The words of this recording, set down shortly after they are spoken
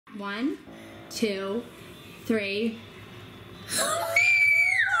1, 2, 3. Oh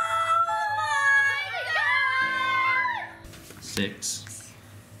my God! 6,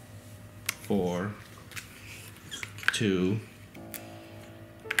 4, 2,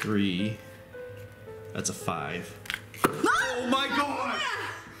 3. That's a 5. Oh my God!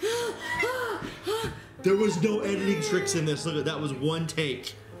 There was no editing tricks in this. Look at that, was one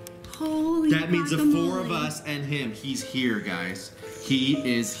take. Holy That means the 4 of us and him. He's here, guys. He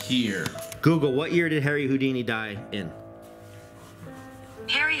is here. Google, what year did Harry Houdini die in?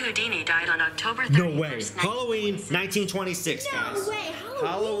 Harry Houdini died on October 31st. No way. Halloween 1926, guys. No way.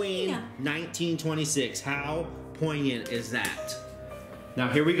 Halloween 1926. How poignant is that? Now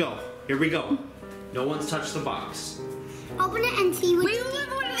here we go. Here we go. No one's touched the box. Open it and see what. Wait,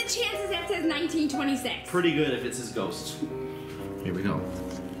 what are the chances that says 1926? Pretty good if it's his ghost. Here we go.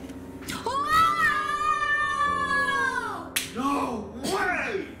 Oh! No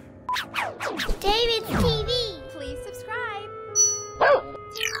way! DavidsTV. Please subscribe.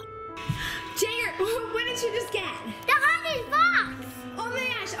 Jagger, what did you just get? The haunted box. Oh my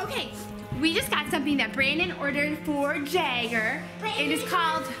gosh, okay. We just got something that Brandon ordered for Jagger. It is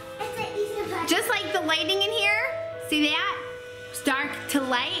called, It's an Easter bunny. just like the lighting in here, see that? Dark to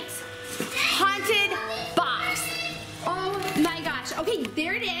light, haunted box. Oh my gosh, okay,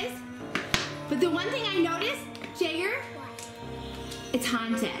 there it is. But the one thing I noticed, Jagger, it's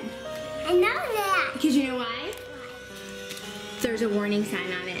haunted. I know that. Because you know why? There's a warning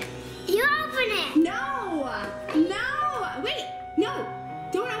sign on it. You open it. No! No! Wait! No!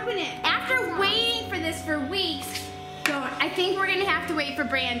 Don't open it. After waiting for this for weeks, I think we're gonna have to wait for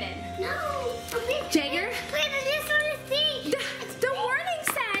Brandon. No. Open it. Jagger? Wait, I just want to see. The warning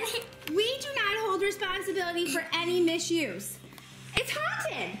says we do not hold responsibility for any misuse. It's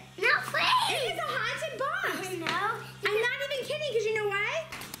haunted. No, please. It is a haunted box. I know. I'm not even kidding, because you know why?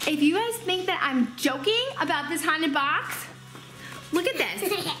 If you guys think that I'm joking about this haunted box, look at this.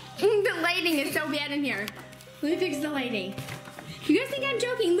 The lighting is so bad in here. Let me fix the lighting. You guys think I'm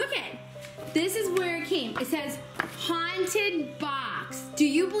joking? Look at it. This is where it came. It says haunted box. Do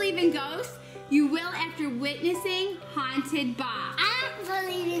you believe in ghosts? You will after witnessing haunted box. I don't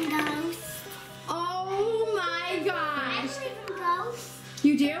believe in ghosts. Oh my I gosh. believe in ghosts.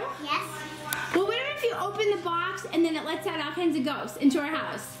 You do? Yes. Well, what if you open the box and then it lets out all kinds of ghosts into our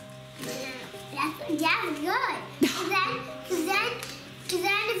house? That's good. Cause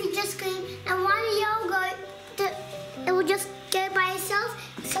then if you just scream and want a yogurt, it will just get it by itself.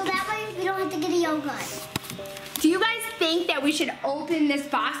 So that way we don't have to get a yogurt. Do you guys think that we should open this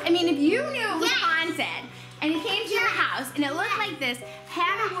box? I mean, if you knew it was haunted and it came to your house and it looked like this,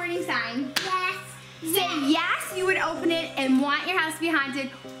 had a warning sign, Yes. say yes, you would open it and want your house to be haunted,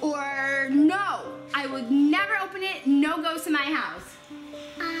 or no, I would never open it, no ghosts in my house.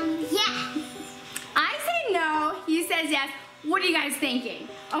 Yeah. I say no, he says yes. What are you guys thinking?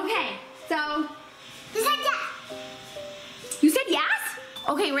 Okay, so. You said yes. You said yes?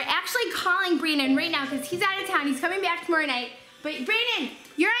 Okay, we're actually calling Brandon right now because he's out of town. He's coming back tomorrow night. But Brandon,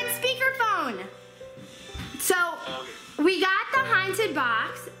 you're on speakerphone. So we got the haunted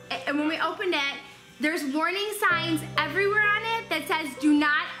box, and when we opened it, there's warning signs everywhere on it that says do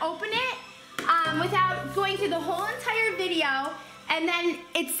not open it without going through the whole entire video. And then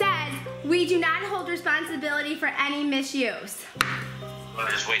it says we do not hold responsibility for any misuse. I'll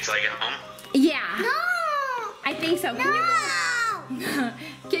just wait till I get home. Yeah. No. I think so. No.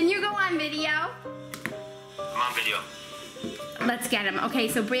 Can you go on video? I'm on video. Let's get him. Okay,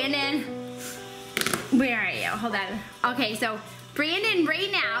 so Brandon, where are you? Hold on. Okay, so Brandon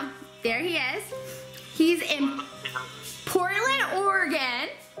right now, there he is. He's in Portland, Oregon,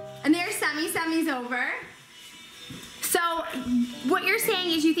 and there's Summy's over. So what you're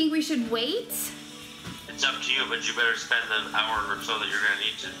saying is you think we should wait? It's up to you, but you better spend an hour or so that you're going to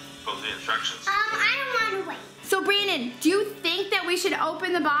need to go through the instructions. I don't want to wait. So Brandon, do you think that we should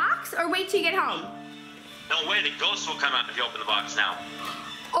open the box or wait till you get home? No way, the ghosts will come out if you open the box now.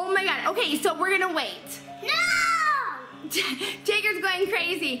 Oh my God, okay, so we're gonna wait. No. Jagger's going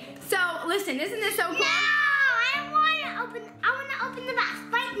crazy. So listen, isn't this so cool? No, I don't want to open. I want to open the box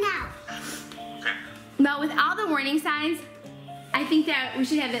right now. Okay. Well, with all the warning signs, I think that we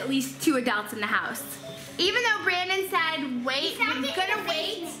should have at least 2 adults in the house. Even though Brandon said wait, we're gonna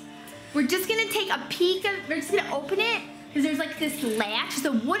wait. We're just gonna take a peek of, we're just gonna open it, because there's like this latch. It's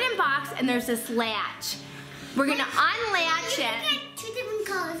a wooden box and there's this latch. We're gonna unlatch You it. can get 2 different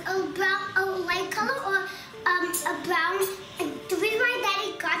colors, a brown, a light color, or a brown. And the reason why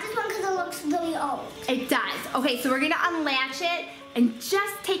Daddy got this one because it looks really old. It does. Okay, so we're gonna unlatch it and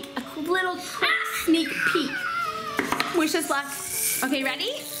just take a little quick sneak peek. Wish us luck. Okay,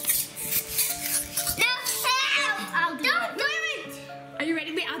 ready?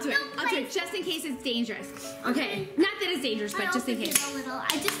 just in case it's dangerous. Okay. Not that it's dangerous, but just in case. A little. I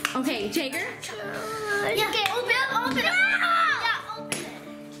just. Okay, Jagger. Yeah. Okay, open it. Open it. Yeah, open it.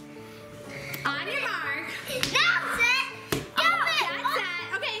 On your mark. Now set. Open it. That's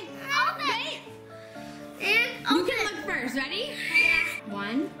that. Okay. Open it. Wait. And You open can it. look first. Ready? Yeah.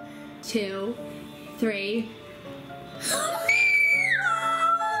 1, 2, 3. Oh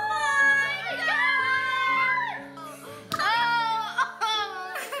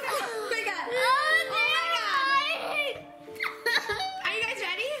my God. Are you guys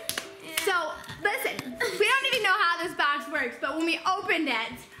ready? So, listen. We don't even know how this box works, but when we opened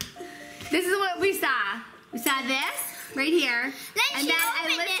it, this is what we saw. We saw this right here. And then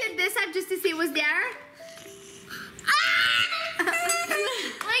I lifted this up just to see what was there. Wait,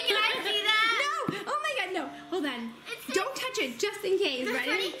 can I see that? No! Oh my God, no. Hold on. Don't touch it, just in case. Ready?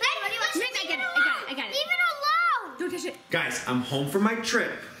 Ready? I got it. Leave it alone. Don't touch it. Guys, I'm home from my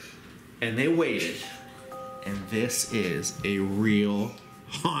trip, and they waited. And this is a real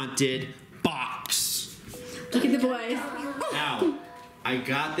haunted box. Look at the boys. Now, I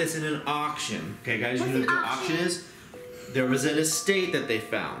got this in an auction. Okay, guys, you know what an auction is? There was an estate that they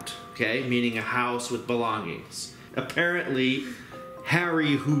found, okay, meaning a house with belongings. Apparently,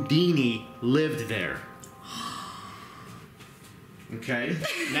 Harry Houdini lived there. Okay,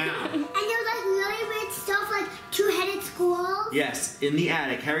 now. And there was like really weird stuff like two-headed squirrels. Yes, in the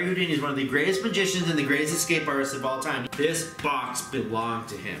attic. Harry Houdini is one of the greatest magicians and the greatest escape artists of all time. This box belonged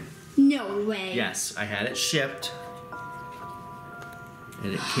to him. No way. Yes, I had it shipped.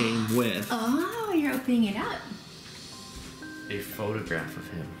 And it came with Oh, you're opening it up. a photograph of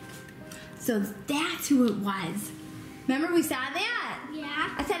him. So that's who it was. Remember we saw that? Yeah.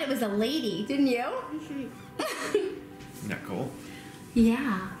 I said it was a lady, didn't you? Isn't that cool?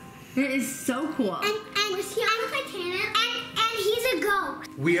 Yeah. It is so cool. And he's a ghost.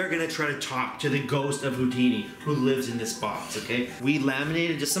 We are gonna try to talk to the ghost of Houdini who lives in this box, okay? We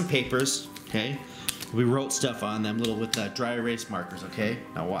laminated just some papers, okay? We wrote stuff on them little with dry erase markers, okay?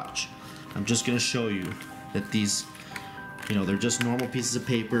 Now watch. I'm just gonna show you that these, you know, they're just normal pieces of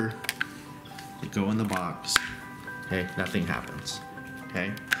paper that go in the box. Okay, nothing happens.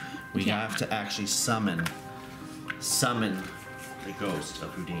 Okay? We have to actually summon the ghost of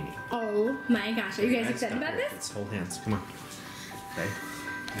Houdini. Oh my gosh, are you guys excited about this? Let's hold hands. Come on. Okay.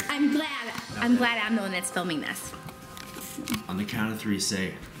 I'm glad I'm the one that's filming this. On the count of 3,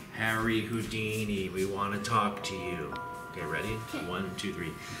 say, Harry Houdini, we want to talk to you. Okay, ready? 1, 2, 3.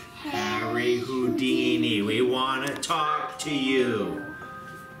 Harry Houdini, we want to talk to you.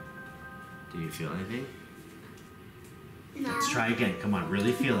 Do you feel anything? No. Let's try again. Come on,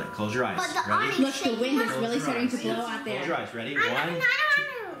 really feel it. Close your eyes. But the Ready? audience Look, the wind is Close really your starting to eyes. blow Yes. out Close your there. eyes. Ready? I don't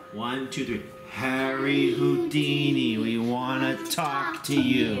know. 1, 2, 3. Harry Houdini, we want to talk to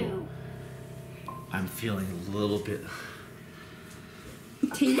you. I'm feeling a little bit.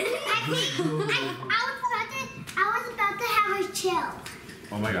 Tingly? I was about to have a chill.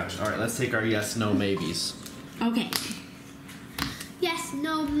 Oh my gosh. All right, let's take our yes, no, maybes. Okay. Yes,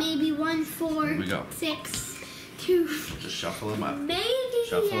 no, maybe 1, 4, Here we go. 6, 2, Just shuffle them up. maybe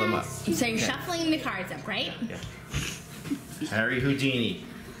Shuffle them up. yes. So you're shuffling the cards up, right? Yeah. Harry Houdini,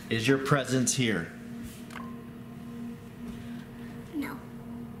 is your presence here? No.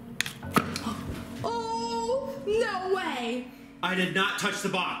 Oh, no way. I did not touch the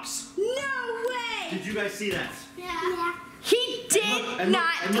box. No way. Did you guys see that? Yeah. He did And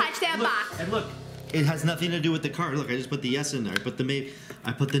not look, touch that look, box. And look, it has nothing to do with the card. Look, I just put the yes in there. I put the maybe.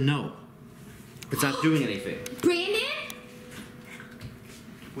 I put the no. It's not doing anything. Brandon?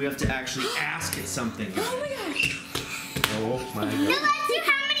 We have to actually ask it something. Oh my gosh. Oh my Now god. let's see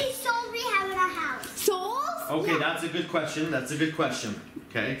how many souls we have in our house. Souls? Okay, that's a good question. That's a good question.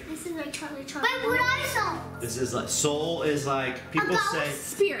 Okay. This is like Charlie. But what are souls? This is like soul is like people ghost say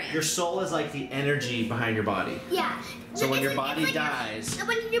Spirit. your soul is like the energy behind your body. Yeah. So when It's your like- body it's like dies,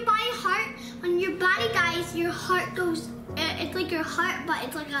 when your body dies, your heart goes. It's like your heart, but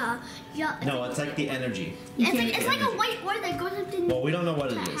it's like a. Yeah. no, it's like the energy. It's like a white word that goes up in. Well, we don't know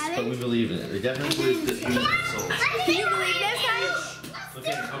what it is, but we believe in it. We definitely believe that humans have souls. Can you believe this, guys?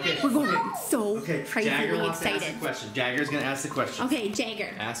 Okay, okay. We're going so Okay, crazily Jagger wants to ask excited. the question. Jagger's gonna ask the question. Okay, Jagger.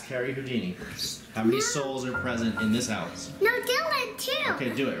 Ask Harry Houdini. How many souls are present in this house? No, Dylan too.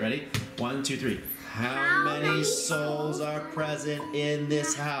 Okay, do it. Ready? 1, 2, 3. How many souls are present in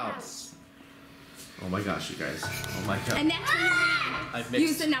this house? Oh my gosh, you guys. Oh my god. And that's when I've you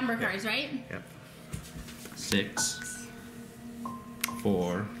use the number cards, right? Yep. 6,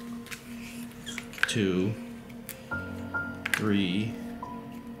 4, 2, 3.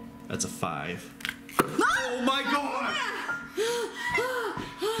 That's a 5. Oh my god!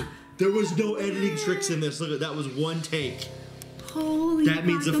 There was no editing tricks in this. Look, that was one take. Holy That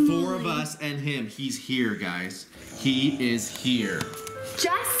means the four of guacamole. us and him. He's here, guys. He is here.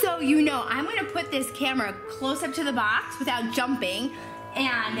 Just so you know, I'm gonna put this camera close up to the box without jumping,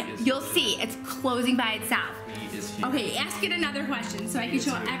 and you'll see it's closing by itself. He is here. Okay, ask it another question so I can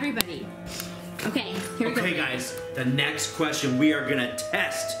show everybody. Okay, here we go. Okay, guys, the next question, we are gonna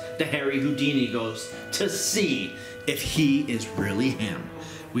test the Harry Houdini ghost to see if he is really him.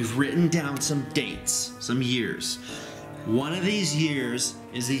 We've written down some dates, some years. One of these years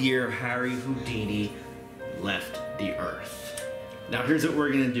is the year Harry Houdini left the earth. Now here's what we're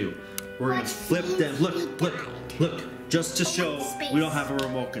gonna do. We're gonna flip them. Look, look, look. Just to show we don't have a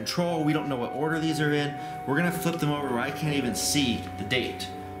remote control, we don't know what order these are in. We're gonna flip them over where I can't even see the date.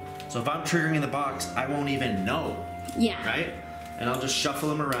 So if I'm triggering in the box, I won't even know. Yeah. Right? And I'll just shuffle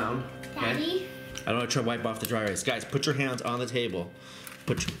them around. Okay? Daddy? I don't want to try to wipe off the dry erase. Guys, put your hands on the table.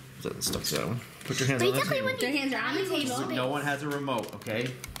 Put your stuck to that one. Put your hands on the table. Their hands are on the table, No one has a remote,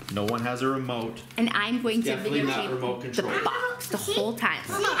 okay? No one has a remote. and I'm going to Definitely not videotape remote the control. box the whole time.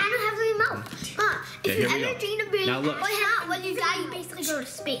 Mommy, I don't have a remote. Okay, here we go. Now look. What happens when you die? You basically go to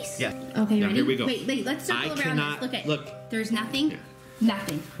space. Yeah. Okay, Now ready? here we go. Wait, let's I circle around cannot- this. Look at. look. There's nothing. Yeah.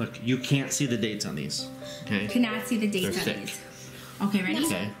 Nothing. Look, you can't see the dates on these. Okay? Cannot see the dates They're on thick. these. Okay, ready?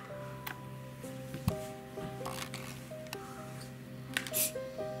 Okay.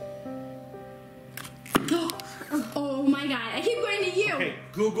 Oh my god, I keep going to you. Okay,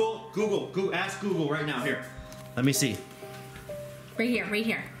 Google, ask Google right now. Here. Let me see. Right here, right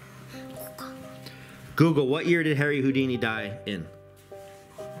here. Google, what year did Harry Houdini die in?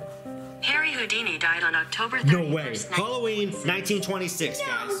 Harry Houdini died on October 31st. No way. Halloween 1926, No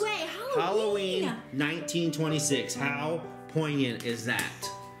guys. way, Halloween 1926. How poignant is that?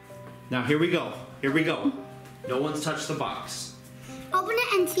 Now here we go. Here we go. No one's touched the box. Open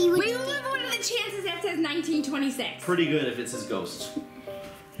it and see what Wait, you what get. are the chances that says 1926? Pretty good if it's his ghost.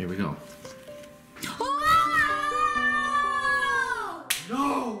 Here we go. Oh!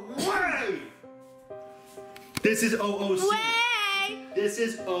 No way! This is OOC. Way! This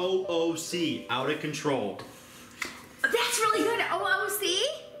is OOC. Out of control. That's really good. OOC?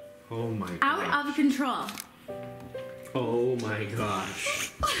 Oh my god. Out of control. Oh my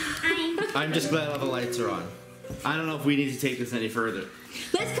gosh. I'm just glad all the lights are on. I don't know if we need to take this any further.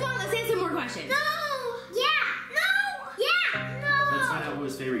 Let's answer more questions. No! Yeah! No! Yeah! Let's No! find out who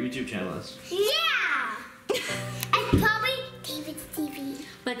his favorite YouTube channel is. Yeah! And probably David's TV.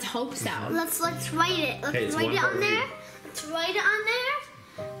 Let's hope so. Let's write it. Okay, Let's it's write one it part on there. here. Let's write it on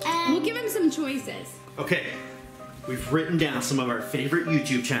there. And We'll give him some choices. Okay. We've written down some of our favorite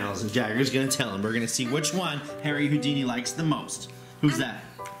YouTube channels, and Jagger's gonna tell him. We're gonna see which one Harry Houdini likes the most. Who's that?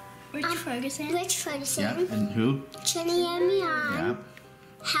 Rich Ferguson. Rich Ferguson. Yep. And who? Chinny and Mian. Yep.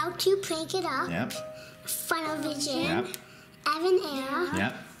 How to Prank It Up. Yep. Funnel Vision. Yep. Evan Air.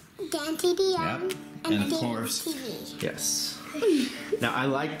 Yep. Dan TDM. Yep. And, And of David's course- TV. Yes. Now I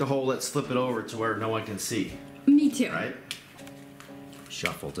like the whole let's flip it over to where no one can see. Me too. Right?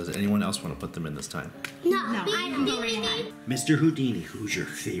 Shuffle. Does anyone else want to put them in this time? No, No, I don't know right now. Mr. Houdini, who's your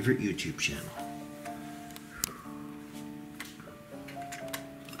favorite YouTube channel?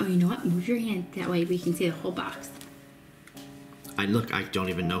 Oh, you know what? Move your hand. That way we can see the whole box. I don't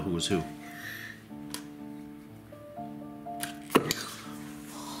even know who was who.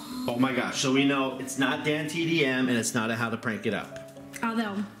 Oh my gosh, so we know it's not Dan TDM and it's not a How to Prank It Up.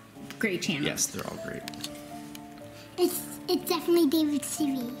 Although, great channel. Yes, they're all great. It's definitely David's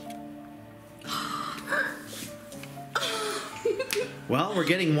TV. Well, we're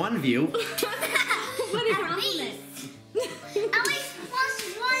getting one view. What is wrong with it? At least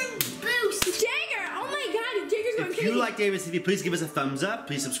plus one boost. Jagger! Oh my god, Jagger's going If crazy. you like David's TV, please give us a thumbs up.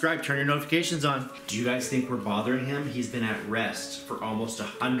 Please subscribe, turn your notifications on. Do you guys think we're bothering him? He's been at rest for almost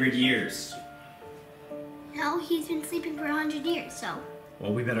 100 years. No, he's been sleeping for 100 years, so.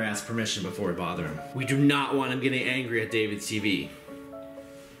 Well, we better ask permission before we bother him. We do not want him getting angry at David's TV.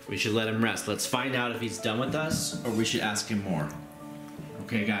 We should let him rest. Let's find out if he's done with us or we should ask him more.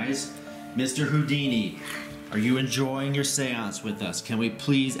 Okay, guys? Mr. Houdini, are you enjoying your seance with us? Can we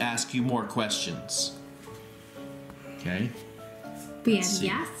please ask you more questions? Okay? We Let's have see.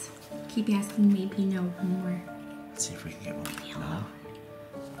 yes. Keep asking, maybe no more. Let's see if we can get one. No?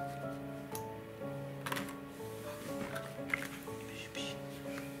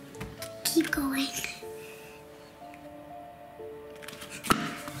 Keep going.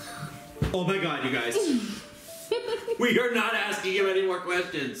 Oh my god, you guys. We are not asking him any more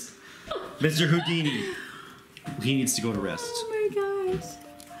questions. Mr. Houdini, he needs to go to rest. Oh my gosh.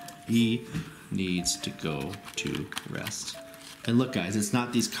 He needs to go to rest. And look, guys, it's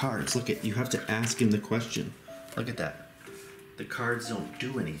not these cards. Look at, you have to ask him the question. Look at that. The cards don't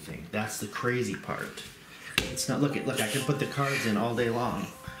do anything. That's the crazy part. It's not, look, I can put the cards in all day long.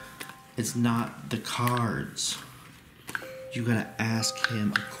 It's not the cards. You gotta ask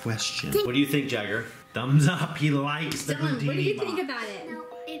him a question. What do you think, Jagger? Thumbs up, he likes the Houdini What do you box. think about it? No,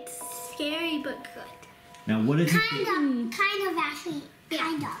 it's scary but good. Now, what did you think? Kind of actually,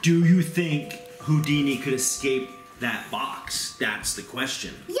 kind of. Do you think Houdini could escape that box? That's the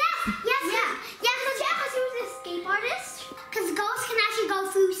question. Yes, because he was an escape artist. Because ghosts can actually go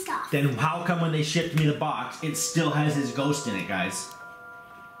through stuff. Then how come when they shipped me the box, it still has his ghost in it, guys?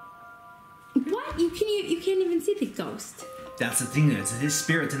 What? You can't even see the ghost. That's the thing, it's his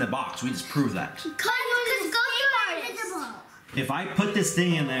spirit's in the box. We just proved that. Because ghosts are invisible. If I put this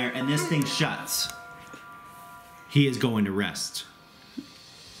thing in there and this thing shuts, he is going to rest.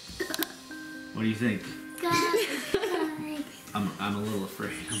 What do you think? Good. I'm a little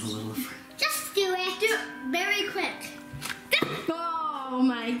afraid. Just do it. Do it very quick. Oh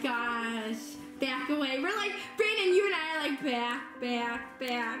my gosh. Back away. We're like, Brandon, you and I are like back.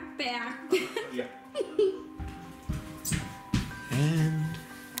 Yeah. And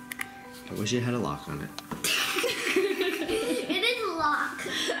I wish it had a lock on it. It is a lock.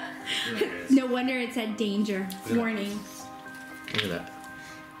 No wonder it said danger. Warning. Look at that.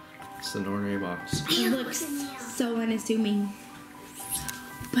 It's an ordinary box. It looks so unassuming.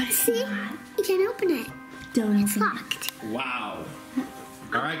 But it's not. You can't open it. Don't It's open it. locked. Wow.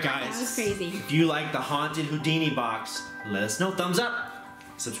 All right, guys. That was crazy. If you like the haunted Houdini box, let us know. Thumbs up.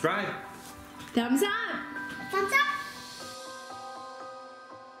 Subscribe. Thumbs up. Thumbs up.